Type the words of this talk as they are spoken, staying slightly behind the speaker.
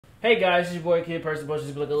Hey guys, it's your boy Kid Person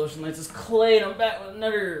Bushes Black Illusion Lens. It's Clay and I'm back with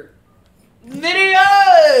another video!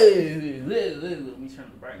 Let me turn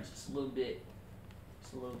the brightness just a little bit.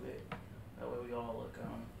 Just a little bit. That way we all look,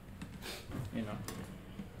 you know,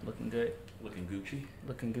 looking good. Looking Gucci.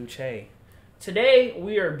 Looking Gucci. Today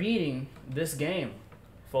we are beating this game,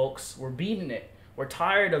 folks. We're beating it. We're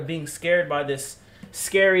tired of being scared by this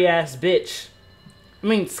scary ass bitch. I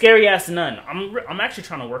mean, scary ass nun. I'm actually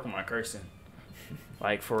trying to work on my cursing.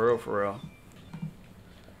 Like, for real, for real.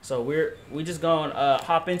 So we just gonna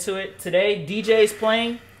hop into it. Today, DJ's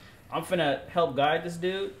playing. I'm finna help guide this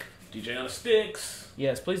dude. DJ on the sticks.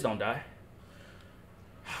 Yes, please don't die.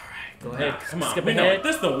 Alright, go ahead. Come on, skip we ahead.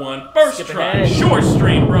 know this the one. First Skip try. ahead. Short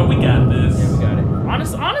stream, bro. We got this. Yeah, we got it.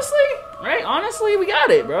 Honestly, right? Honestly, we got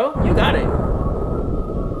it, bro. You got it.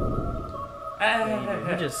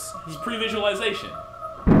 He's pre-visualization.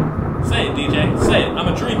 Say it, DJ. Say it. I'm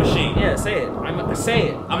a dream machine. Yeah, say it. Say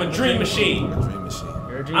it. I'm a dream machine. I'm a dream machine.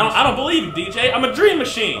 You're a dream I machine. don't believe you, DJ. I'm a dream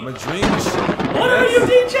machine. I'm a dream machine. What are you,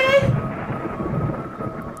 DJ?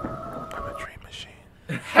 I'm a dream machine.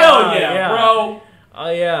 Hell yeah, bro. Oh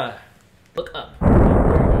yeah. Look up.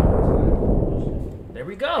 There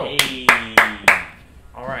we go. Hey.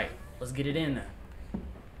 All right, let's get it in.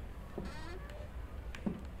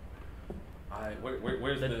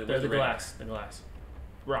 Where's The radar? glass. The glass.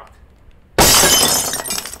 Rock.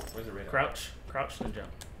 Where's the radar? Crouch, then jump.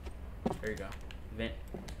 There you go. Vent.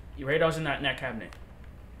 Your radar's in that cabinet.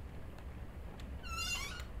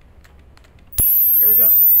 There we go.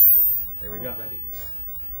 There we go. Ready.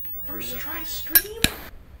 There we First go. try stream.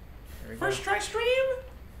 There we go. First try stream.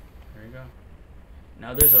 There you go.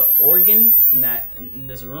 Now there's an organ in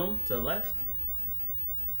this room to the left.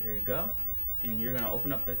 There you go. And you're gonna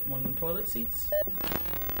open up that one of them toilet seats.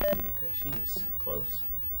 Okay, she is close.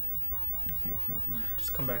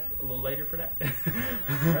 Just come back a little later for that.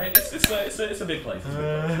 Right? It's a big place. It's a big place. We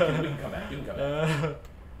can come back. You can come back.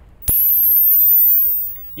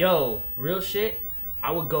 Yo, real shit.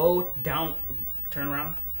 I would go down, turn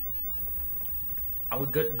around. I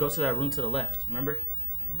would go to that room to the left. Remember?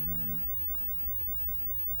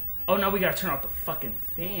 Oh no, we gotta turn off the fucking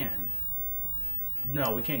fan.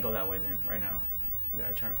 No, we can't go that way then. Right now, we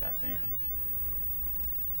gotta turn off that fan.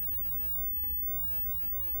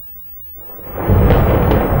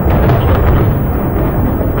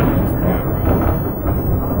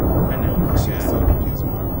 This shit is so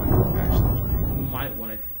confusing when I'm like actually playing. You might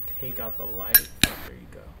want to take out the light. Oh, there you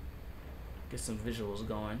go. Get some visuals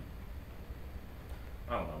going.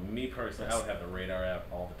 I don't know. Me personally, I would have the radar app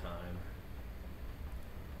all the time.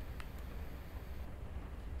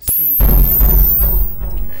 See.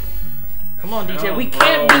 Okay. Come on, DJ. We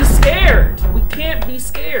can't be scared. We can't be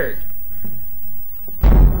scared.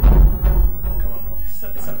 Come on, boy. It's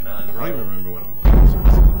a nun, I bro. don't even remember what I'm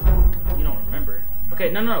like. You don't remember?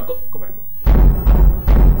 Okay, no. Go back.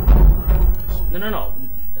 No.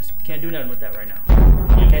 We can't do nothing with that right now.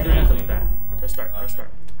 You Can't do nothing with that. Press start. Press start.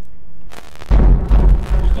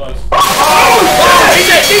 Close.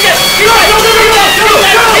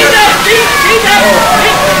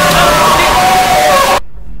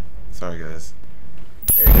 Sorry guys.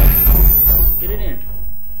 There you go. Get it in.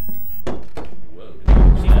 Whoa.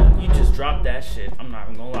 See, you just dropped that shit. I'm not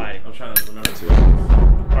even gonna lie to you. I'm trying to remember to.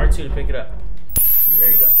 R2 to pick it up. There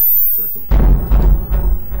you go. Circle.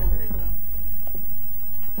 There you go.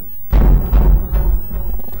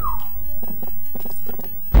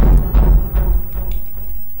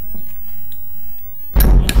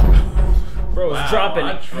 Bro is dropping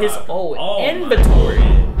his whole inventory.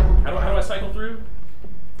 How do I cycle through?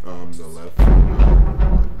 The left.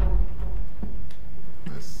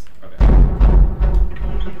 This. Okay.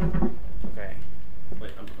 Okay.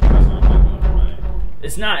 Wait, I'm pressing on my.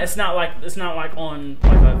 It's not like on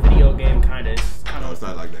like a video game kind of. It's kind No, of. it's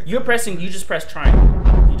not like that. You just press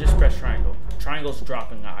triangle. You just press triangle. Triangle's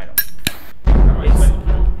dropping the item. How do I cycle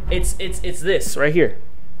through? It's this right here.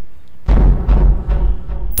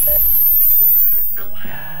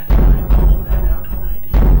 Glad I pulled that out when I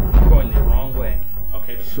did. You're going the wrong way.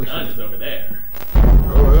 Okay, but the nun is over there.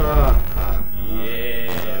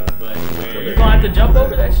 Yeah, but where? You're gonna have to jump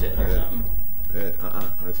over that shit or something.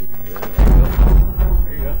 R2. Yeah.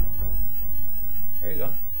 There you go. There you go.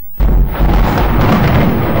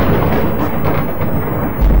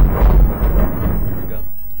 There we go.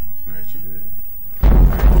 Alright, you good.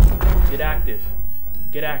 Get active.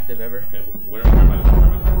 Get active, Ever. Okay, where am I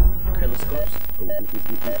going? Okay, let's go.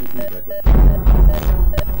 Back.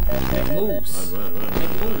 Make moves. Run.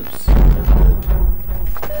 Make moves.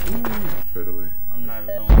 Put it away. I'm not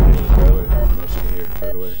even gonna lie to you, Put it bro. away. I don't know if she can hear. Put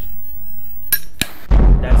it away.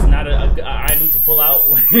 That's not a item to pull out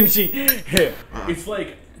when she. It's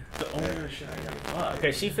like the only shit I got. Fuck.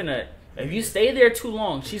 Okay, she finna. If you stay there too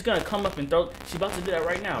long, she's gonna come up and throw. She's about to do that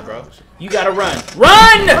right now, bro. You gotta run.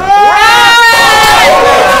 Run!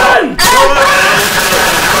 Run!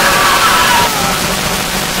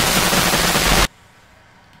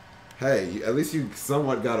 Hey, at least you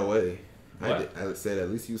somewhat got away. What? I said at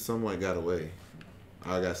least you somewhat got away.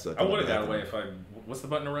 I got stuck. I would have got away if I. What's the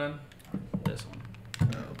button to run? This one.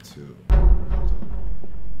 L2.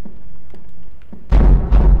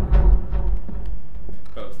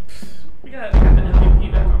 Oh, we got the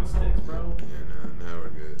MVP back on the sticks, bro. Yeah, now we're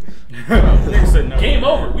good. Nigga said no. Game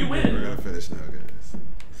over. We We're win. gonna finish now, guys.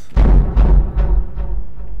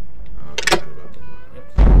 Oh, forgot about the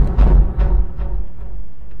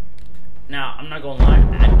Now, I'm not gonna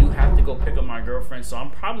lie, I do have to go pick up my girlfriend, so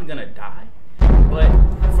I'm probably gonna die. But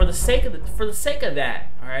for the sake of that,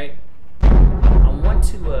 all right, I want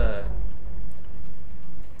to.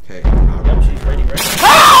 Okay. Yep, she's ready,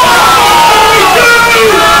 right?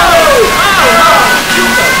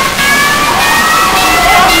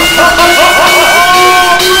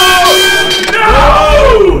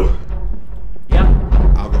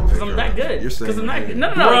 Yeah, I'll go pick because I'm her that up. good. You're saying Because I'm that good.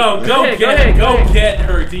 No. Bro, go ahead, get go ahead. get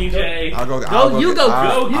her, DJ. I'll go. Go, I'll you go.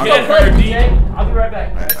 I'll You go go get play, her, DJ. I'll be right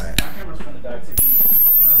back. Guys. Alright. My camera's finna die too.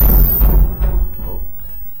 Oh,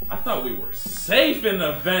 I thought we were safe in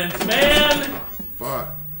the vents, man.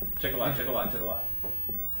 fuck. Check a lot. Check a lot. Check a lot.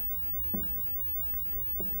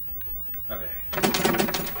 Okay.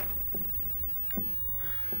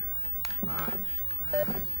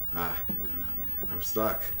 I'm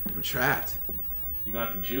stuck. I'm trapped. You gonna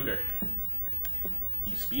have to juke her.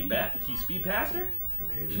 Can you speed back? Can you speed past her?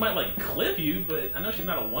 Maybe. She might like clip you, but I know she's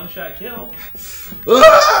not a one-shot kill. Oh,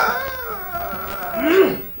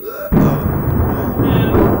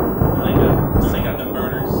 Man, they got them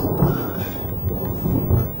burners.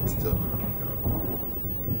 Still,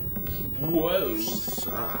 Whoa.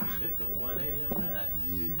 ah, Hit the 180 on that.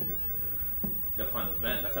 yeah. Gotta find the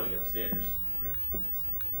vent. That's how we get upstairs. Where the fuck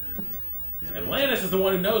is the vent? Atlantis is the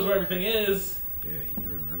one who knows where everything is. Yeah, he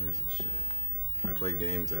remembers this shit. I play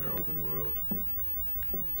games that are open world.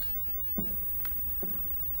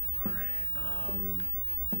 Alright,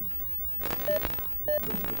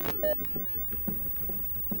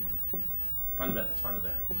 find the vent. Let's find the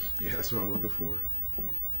vent. Yeah, that's what I'm looking for.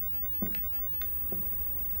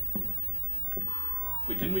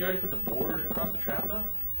 Wait, didn't we already put the board across the trap though?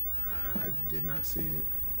 I did not see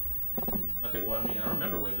it. Okay, well I mean I don't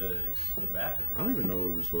remember where the bathroom is. I don't even know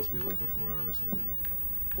what we're supposed to be looking for, honestly.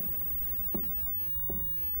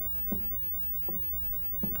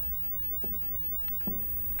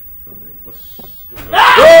 Let's go.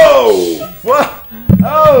 Oh! What?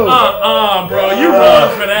 Oh! Bro, you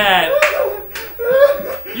wrong for that.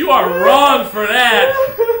 You are wrong for that.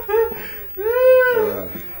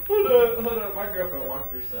 Hold on. My girlfriend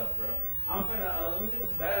walked herself, bro. I'm finna, let me get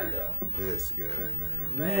this battery up. This guy,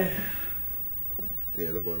 man. Man.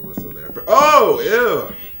 Yeah, the board was still there. Oh,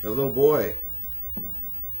 ew! The little boy.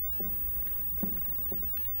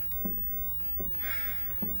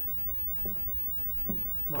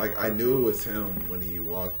 Like, I knew it was him when he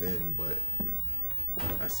walked in, but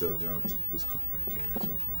I still jumped. Who's calling? I can't answer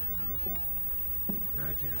the phone right now. No,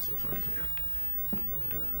 I can't answer the phone right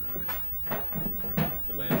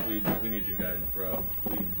now. Lance, we need your guidance, bro.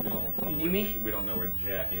 We don't. You need me? We don't know where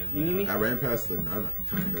Jack is. You need me? I ran past the nun,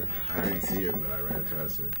 kinda. I didn't see her, but I ran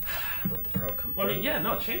past her. Let the pro come Well, I through. mean, yeah,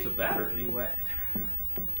 no, change the Where battery. you at?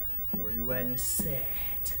 Where you at in the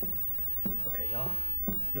set? Okay, y'all.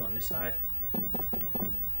 You on this side?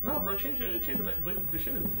 No, bro, change the battery. The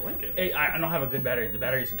shit is blinking. Hey, I don't have a good battery. The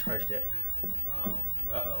battery isn't charged yet. Oh,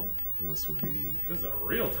 uh-oh. This will be. This is a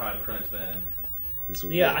real time crunch then. This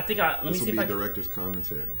will Yeah, be, I think let me this see will if be I director's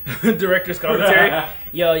commentary. director's commentary.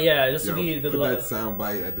 Yo, yeah, this will Yo, be the. put that sound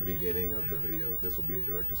bite at the beginning of the video. This will be a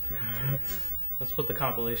director's commentary. Let's put the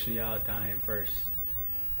compilation of y'all dying first.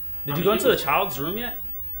 Did I you mean, go it into the was- child's room yet?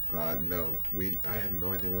 No, I have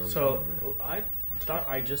no idea where I'm So going, man. I thought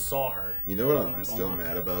I just saw her. You know what I'm I'm not still gonna lie.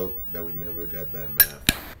 mad about? That we never got that map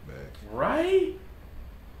back. Right?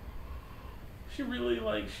 She really, the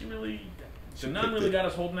nun picked really it. got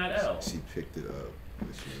us holding that L. She picked it up. but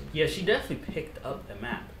she didn't- Yeah, she definitely picked up the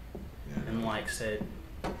map Yeah, and like said,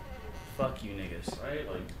 "Fuck you niggas," Right?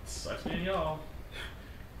 Like, sucks being y'all.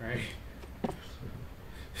 right?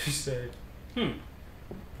 She said,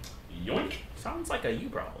 Yoink. "Sounds like a you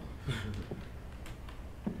problem."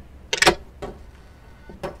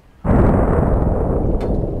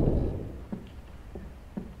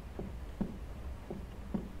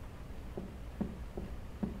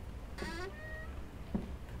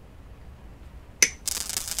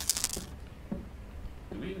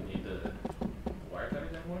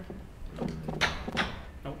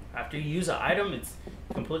 after you use an item, it's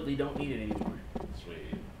completely don't need it anymore.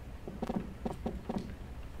 Sweet.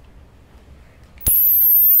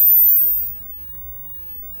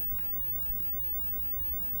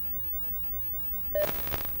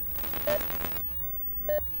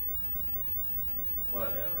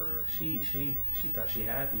 Whatever. She thought she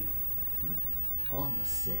happy. On the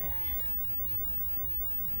set.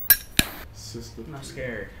 Sister. Not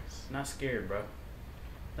scared. Not scared, bro.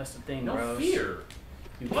 That's the thing, No bro. fear.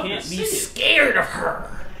 You Love can't to be see it. scared of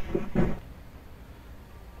her.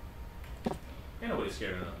 Ain't nobody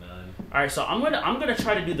scared of none. All right, so I'm gonna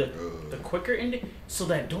try to do the quicker ending. So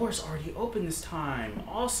that door's already open this time.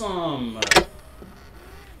 Awesome.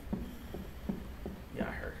 Yeah,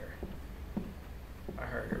 I heard her. I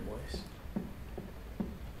heard her voice.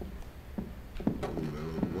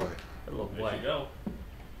 Ooh, boy. A little There boy. you go.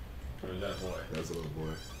 Where's that boy? That's a little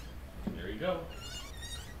boy. There you go.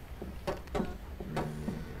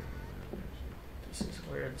 This is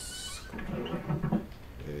where it's.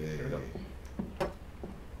 Hey. Here we go.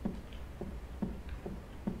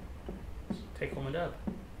 Take home and dub.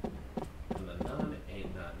 And the nun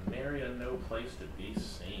ain't not nary a no place to be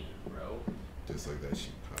seen, bro. Just like that, she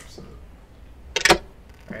pops up.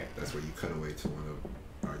 Right. That's where you cut away to one of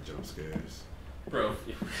our jump scares. Bro,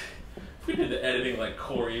 if we did the editing like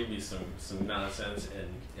Corey, it'd be some nonsense,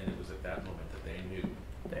 and it was at that moment that they knew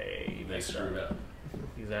They screwed up.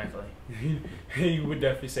 Exactly. You would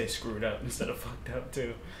definitely say screwed up instead of fucked up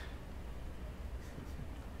too.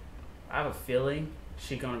 I have a feeling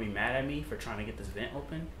she's gonna be mad at me for trying to get this vent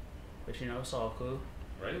open, but you know it's all cool.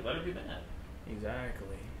 Right? Let her be mad.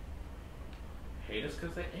 Exactly. Hate us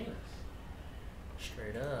because they ain't us.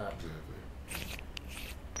 Straight up. Exactly.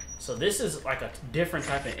 So this is like a different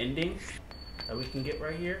type of ending that we can get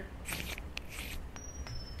right here.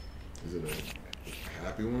 Is it a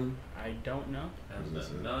happy one? I don't know. And What is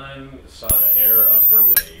the it? nun saw the error of her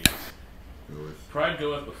ways. Go with. Pride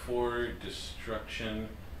goeth before destruction,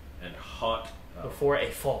 and hot. Before a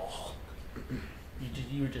fall.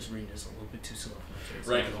 You were just reading this a little bit too slow.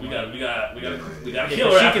 Right, 'cause we gotta Yeah, kill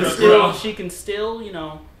but her after she can still, you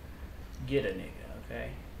know, get a nigga,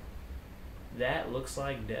 okay? That looks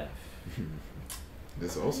like death.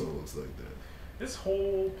 This also looks like that. This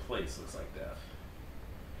whole place looks like death.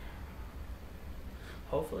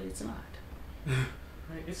 Hopefully it's not.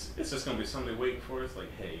 Right? It's just gonna be somebody waiting for us.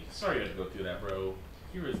 Like, hey, sorry you had to go through that, bro.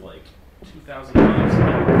 Here is like 2,000 bucks.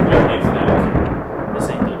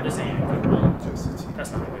 This ain't a good room. Just a team.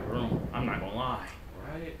 That's not a good room. I'm not gonna lie.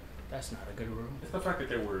 Right? That's not a good room. It's the fact that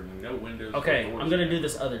there were no windows. Okay, no doors I'm gonna in do there.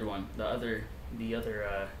 this other one. The other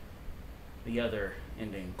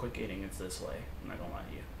ending. Quick ending. It's this way. I'm not gonna lie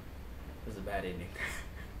to you. This is a bad ending.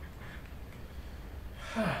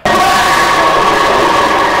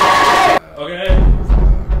 Okay.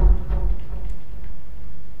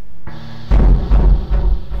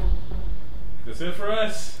 That's it for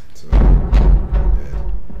us. So, dead.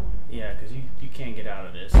 Yeah, because you can't get out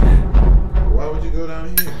of this. Why would you go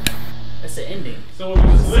down here? That's the ending. So we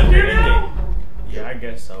just live here now? Yeah, I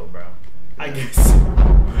guess so, bro. I Yeah. guess so.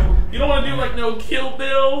 You don't want to do like no Kill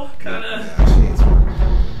Bill kind of. Nah, she ain't smart.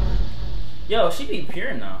 Yo, she be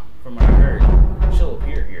appearing now, from what I heard. She'll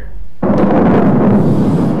appear here. Let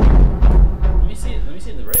me see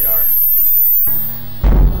the radar.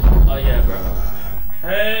 Oh yeah, bro.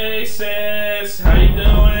 Hey sis, how you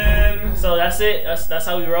doing? So that's it. That's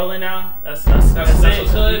how we rolling now. That's it. what's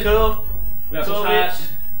good. You cool? That's cool, what's bitch.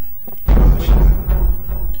 hot. Oh, shit. I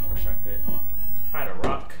wish I could. Hold on. If I had a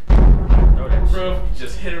rock, I'd throw that shit. Bro,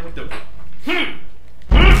 just hit her with the.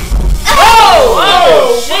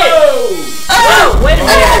 Oh shit! Oh, wait a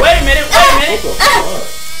minute! Wait a minute! Wait a What minute! the fuck?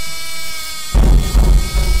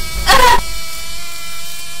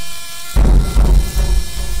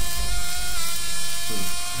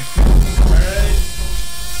 Alright.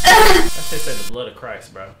 That shit said the blood of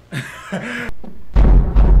Christ, bro. That's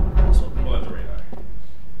what we Pull out the radar.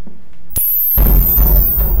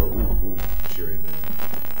 Oh, ooh, she right there.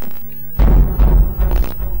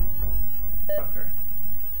 Fuck her.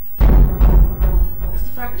 It's the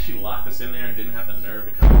fact that she locked us in there and didn't have the nerve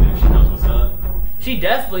to come in there. She knows what's up. She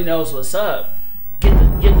definitely knows what's up.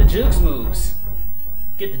 Get the jukes moves.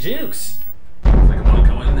 Get the jukes. It's like I want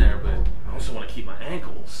to go in there, but I also want to keep my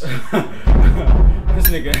ankles. This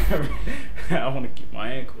nigga, I want to keep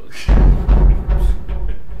my ankles.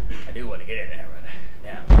 I do want to get in there, but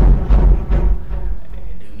yeah, I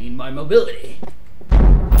do need my mobility. I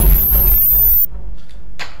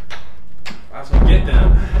was gonna get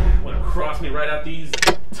them. Want to cross me right out these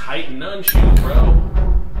tight nun shoes, bro.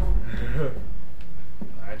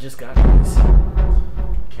 I just got these.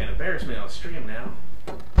 Can't embarrass me on stream now.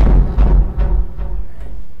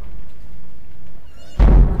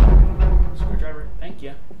 forever. Thank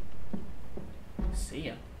you. See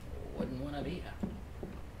ya. Wouldn't wanna be ya.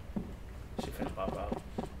 She finna pop out.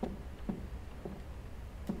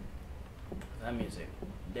 That music,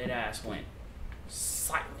 dead ass went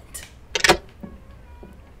silent.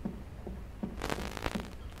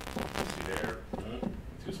 See there?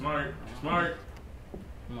 Too smart. Too smart.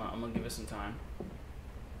 I'm gonna give it some time.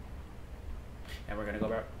 And we're gonna go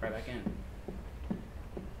right back in.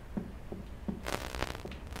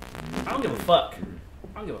 I don't give a fuck.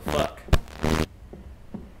 I don't give a fuck.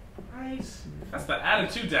 Nice. That's the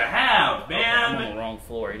attitude to have, man. Okay, I'm on the wrong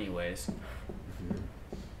floor anyways.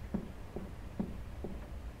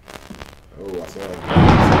 Oh, I saw it.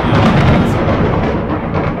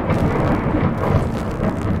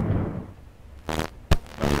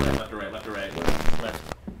 Left or right, left or right.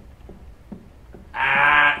 Left.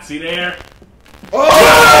 Ah, see there?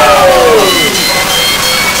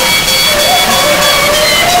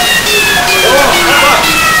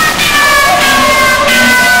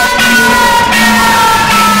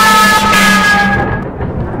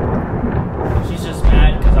 She's just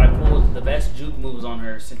mad because I pulled the best juke moves on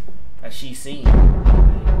her that she's seen.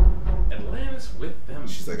 Atlantis with them.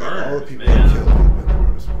 She's like, birds, all the people man. I killed have been the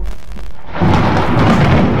hardest one.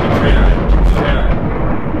 Straight on it. Straight on it.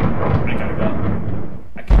 I gotta go.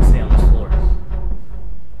 I can't stay on this floor.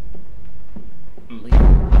 I'm leaving.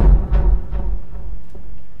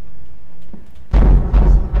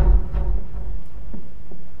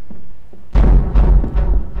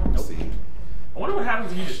 Nope. See, I wonder what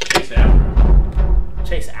happens if you just chase after him.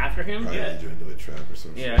 Chase after him? probably Yeah. lead you into a trap or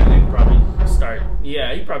something. Yeah, he'd probably start.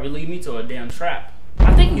 Yeah, he'd probably lead me to a damn trap.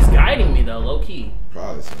 I think he's guiding me though, low key.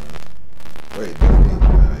 Probably so. Wait, does he?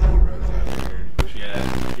 Nah, he runs out of here. Push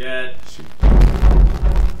yet. Yet. Shoot.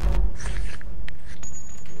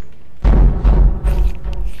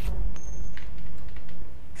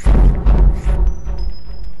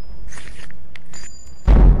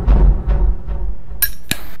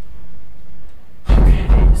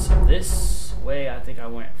 Okay, so this way I think I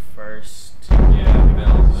went first. Yeah, I think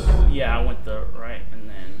that was the... Yeah, I went the right and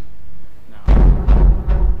then no.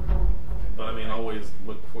 But I mean, always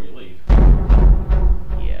look before you leave.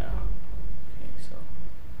 Yeah. Okay, so.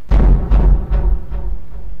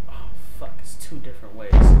 Oh fuck! It's two different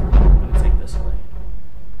ways. I'm gonna take this way.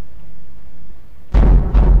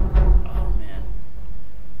 Oh man.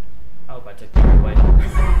 I hope I took the right way. I hope you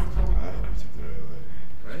took the right way.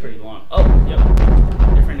 Right? Pretty long. Oh, yep.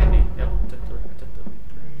 Different ending. Yep. Took the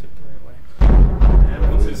right way. And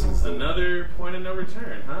once it's another point of no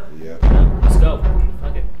return, huh? Yep. Yep. Let's go.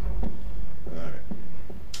 Fuck it. Alright.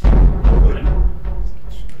 Fine.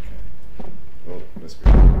 Okay. Oh, must be.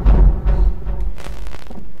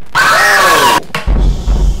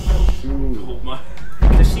 Shoot. Oh my.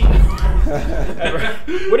 Cause she.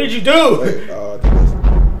 What did you do? Wait, oh, I think that's.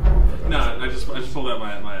 No, I just pulled out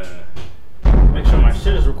my Make sure my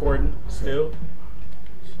shit is recording still.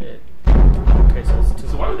 Shit. Okay, so it's two.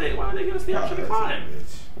 So why would they give us the option to climb?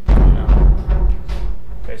 I don't know.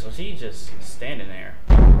 Okay, so she just standing there,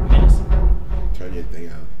 menacing. Turn your thing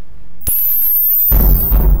out.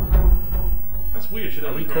 That's weird. She Are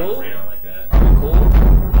doesn't we turn on cool? the radar like that. Are we cool?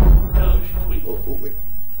 No, she tweaked. Oh, wait.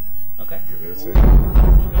 Okay. Give it a second. She's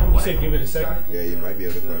going You what? said give it a second. Yeah, you might be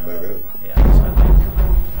able to climb back up. Yeah, that's what I think.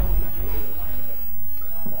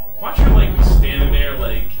 Watch her like standing there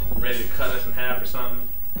like ready to cut us in half or something.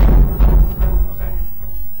 Okay.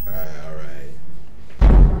 Alright. I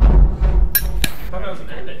thought that was an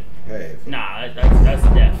ending. Hey. Nah, that's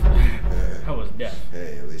death. That was death.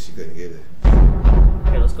 Hey, at least you couldn't get it.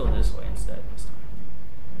 Okay, let's go this way instead this time.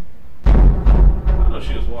 I know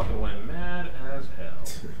she was walking away mad as hell.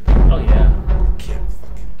 Oh yeah. Can't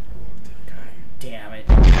fucking walk to the guy. Damn it.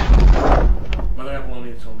 Mother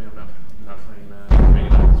Apollonia told me I'm not fighting that.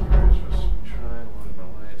 Hanging out with spirits was trying, wanted my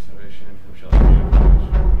light, salvation, whom shall I be?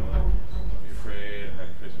 Don't be afraid, I had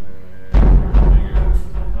Christmas,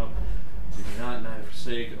 help. Did you not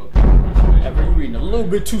forsake? Okay, my salvation. Ever you reading a little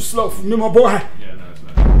bit too slow for me, my boy. Yeah, no, it's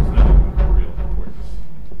not of real importance.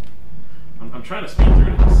 I'm trying to speed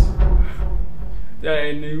through this.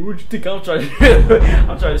 Hey, nigga, what you think I'm trying to do?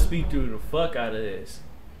 I'm trying to speed through the fuck out of this.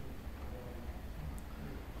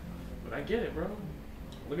 But I get it, bro.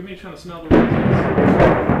 Look at me trying to smell the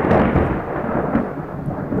roses.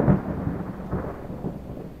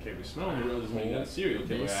 Okay, we're smelling the roses when you got a serial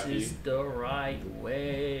killer This after you. is the right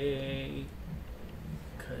way.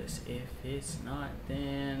 Cause if it's not,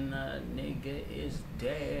 then a nigga is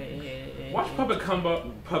dead. Watch Puppet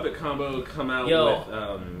Combo come out Yo, with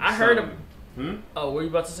I heard some- him. Hmm? Oh, what were you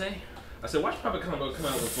about to say? I said watch Puppet Combo come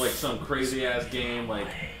out with like some crazy ass game like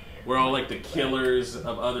where all like the killers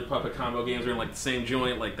of other puppet combo games are in like the same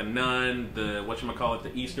joint, like the Nun, the whatchamacallit,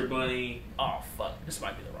 the Easter Bunny. Oh fuck, this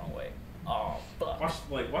might be the wrong way. Oh fuck.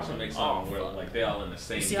 Watch them make something where like they all in the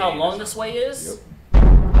same. You see game how long this way is? Yep.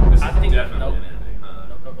 This I is think definitely nope. an ending, huh?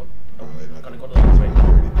 Nope. Oh, they're Gonna go not the other way. gonna-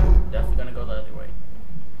 already did. Definitely gonna go the other way.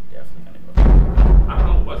 Definitely gonna go. The other way. I don't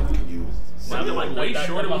know. Wasn't it? You Sounded like way That-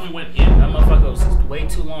 shorter that when we went in. That motherfucker was way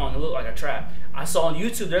too long. It looked like a trap. I saw on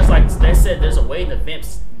YouTube. There's like they said there's a way in the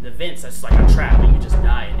vents. The vents that's like a trap, and you just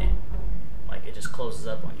die in it. Like it just closes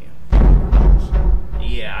up on you.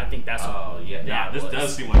 Yeah, I think that's. Oh yeah, that this was.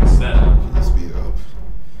 does seem like a setup. Can you speed up?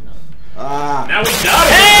 No. Ah! Now we got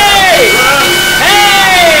it.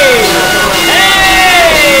 Hey!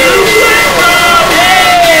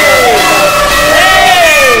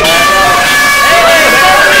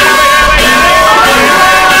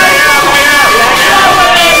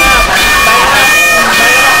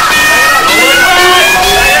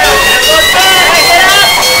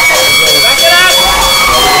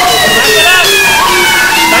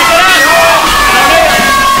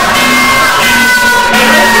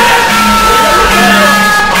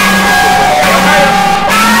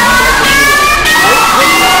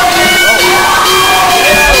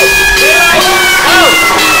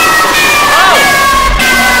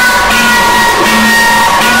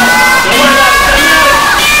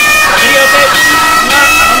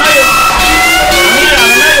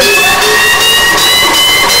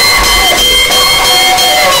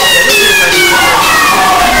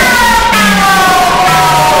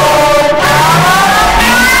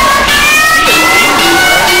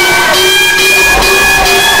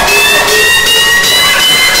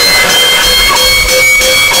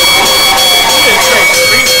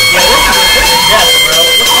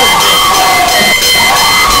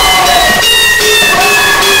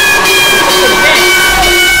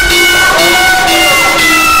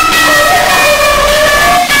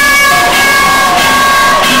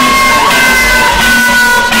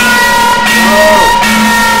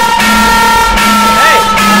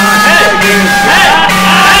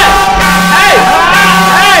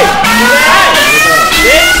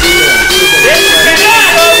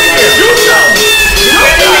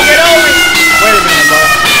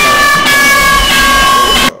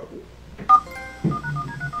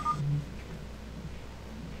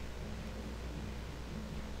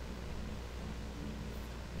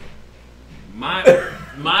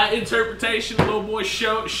 My interpretation, little boy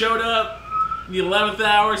showed up in the 11th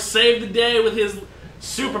hour, saved the day with his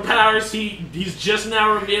superpowers. He's just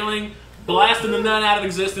now revealing, blasting the nun out of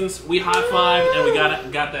existence. We high-fived and we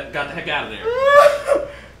got the heck out of there.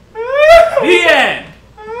 The end.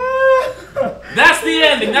 That's the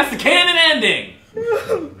ending. That's the canon ending.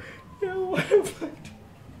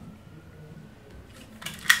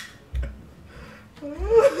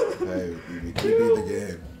 Hey, we keep beat the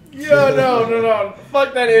game. Yo, no.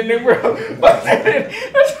 Fuck that ending, bro. Fuck that ending.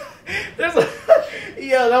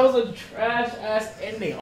 Yo, that was a trash ass ending.